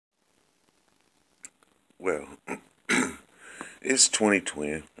Well, it's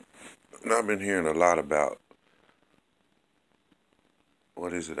 2020, and I've been hearing a lot about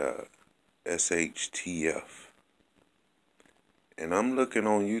what is it, SHTF. And I'm looking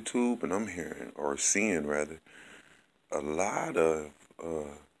on YouTube and I'm hearing, or seeing rather, a lot of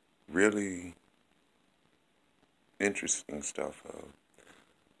really interesting stuff.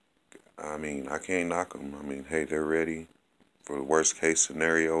 I mean, I can't knock them. I mean, hey, they're ready for the worst case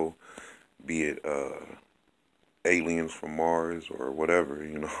scenario, be it aliens from Mars or whatever,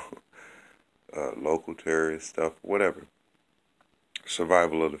 local terrorist stuff, whatever.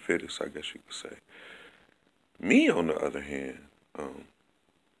 Survival of the fittest, I guess you could say. Me, on the other hand, um,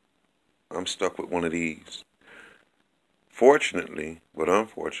 I'm stuck with one of these. Fortunately, but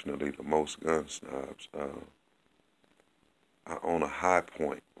unfortunately, the most gun snobs. I own a High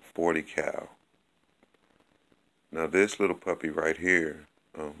Point 40 cal. Now, this little puppy right here,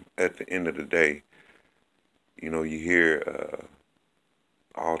 at the end of the day, you hear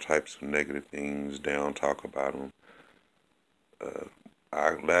all types of negative things, down talk about them.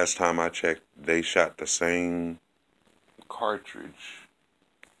 Last time I checked, they shot the same cartridge,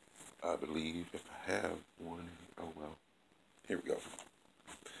 I believe, if I have one. Oh, well, here we go.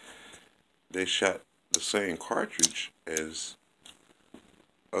 They shot the same cartridge as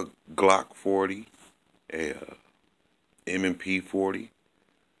a Glock 40, a M&P 40,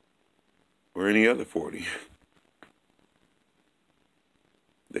 or any other 40.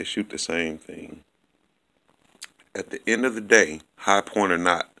 They shoot the same thing. At the end of the day, high point or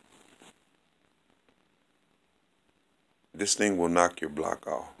not, this thing will knock your block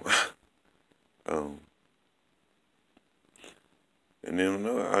off. um, and then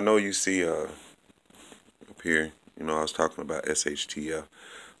I know you see up here, I was talking about SHTF,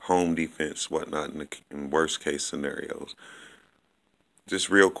 home defense, whatnot, in worst case scenarios. Just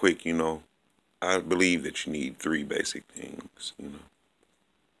real quick, I believe that you need three basic things.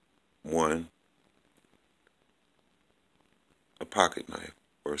 One, a pocket knife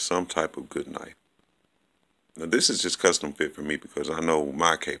or some type of good knife. Now, this is just custom fit for me because I know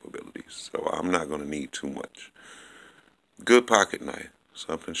my capabilities, so I'm not going to need too much. Good pocket knife,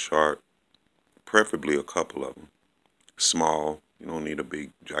 something sharp, preferably a couple of them. Small, you don't need a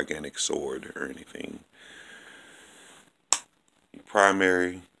big, gigantic sword or anything. Your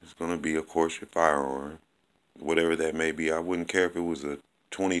primary is going to be, of course, your firearm, whatever that may be. I wouldn't care if it was a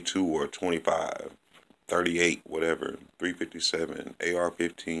 22 or a 25, 38, whatever, 357,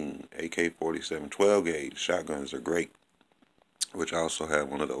 AR-15, AK-47, 12 gauge. Shotguns are great, which I also have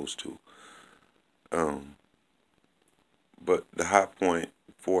one of those too. But the High Point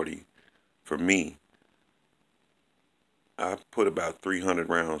 40, for me, I put about 300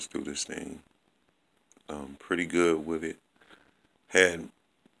 rounds through this thing. Pretty good with it. Had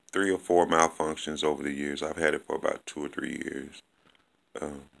 3 or 4 malfunctions over the years. I've had it for about 2 or 3 years.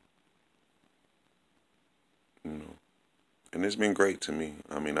 Um, you know, and it's been great to me.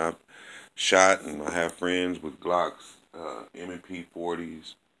 I mean, I've shot and I have friends with Glocks, M&P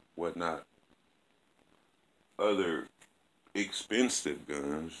 40s, whatnot. Other expensive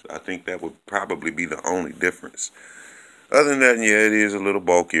guns. I think that would probably be the only difference. Other than that, yeah, it is a little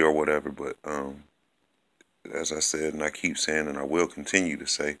bulky or whatever, but as I said, and I keep saying, and I will continue to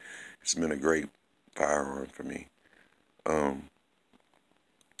say, it's been a great firearm for me. Um,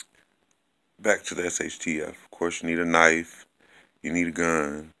 Back to the SHTF. Of course, you need a knife. You need a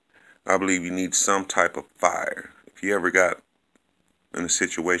gun. I believe you need some type of fire. If you ever got in a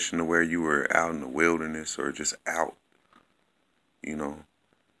situation where you were out in the wilderness or just out, you know,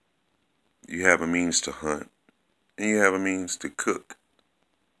 you have a means to hunt and you have a means to cook.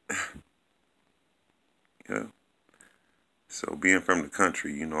 Yeah. So being from the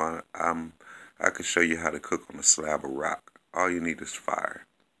country, I could show you how to cook on a slab of rock. All you need is fire,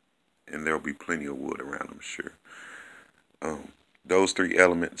 and there'll be plenty of wood around, I'm sure. Those three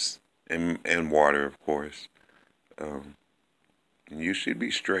elements, and water, of course. Um, you should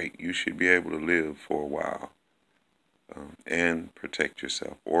be straight. You should be able to live for a while, and protect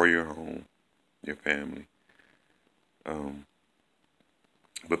yourself or your home, your family. Um,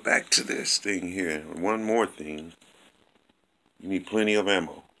 but back to this thing here. One more thing. You need plenty of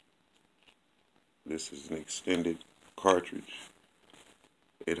ammo. This is an extended cartridge.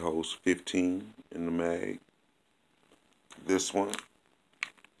 It holds 15 in the mag. This one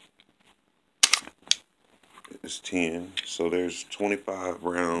is 10. So there's 25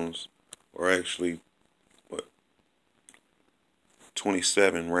 rounds, or actually,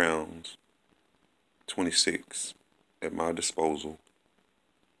 27 rounds, 26 at my disposal.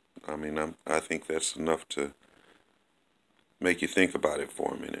 I mean, I think that's enough to make you think about it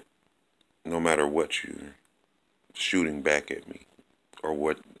for a minute. no matter what you're shooting back at me or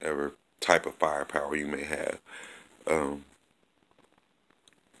whatever type of firepower you may have. And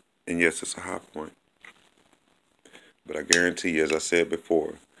yes, it's a high point. But I guarantee you, as I said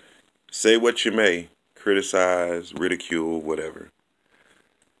before, say what you may, criticize, ridicule, whatever.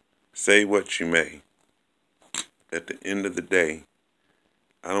 Say what you may. At the end of the day,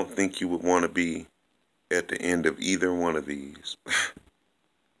 I don't think you would want to be at the end of either one of these.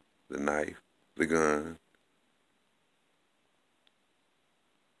 The knife, the gun,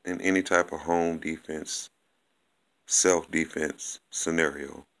 in any type of home defense, self-defense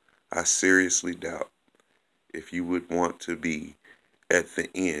scenario. I seriously doubt if you would want to be at the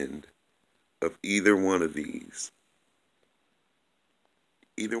end of either one of these.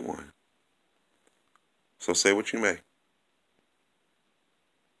 Either one. So say what you may.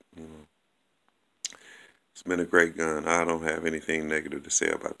 You know, it's been a great gun. I don't have anything negative to say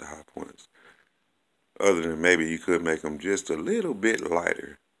about the High Points. Other than maybe you could make them just a little bit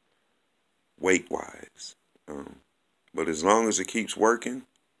lighter, weight-wise. But as long as it keeps working,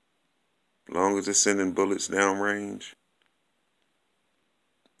 as long as it's sending bullets downrange,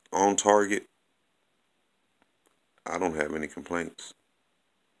 on target, I don't have any complaints.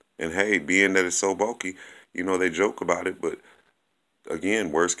 And hey, being that it's so bulky, you know, they joke about it, but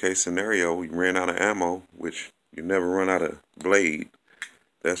again, worst case scenario, we ran out of ammo, which you never run out of blade,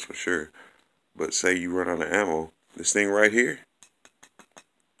 that's for sure. But say you run out of ammo, this thing right here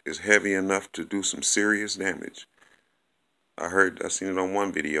is heavy enough to do some serious damage. I seen it on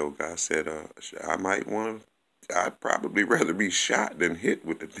one video. Guy said, I'd probably rather be shot than hit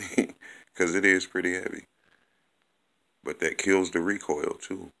with the thing, because it is pretty heavy. But that kills the recoil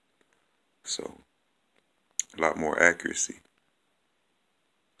too. So, a lot more accuracy.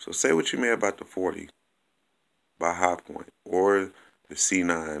 So say what you may about the 40 by High Point, or the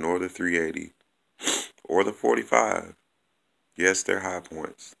C9, or the 380, or the 45. Yes, they're High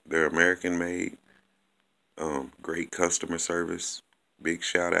Points. They're American made. Great customer service. Big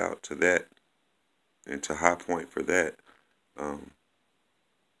shout out to that, and to High Point for that.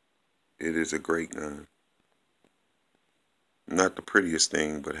 It is a great gun. Not the prettiest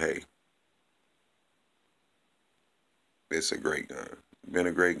thing, but hey, it's a great gun. Been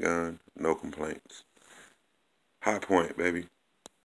a great gun. No complaints. High Point, baby.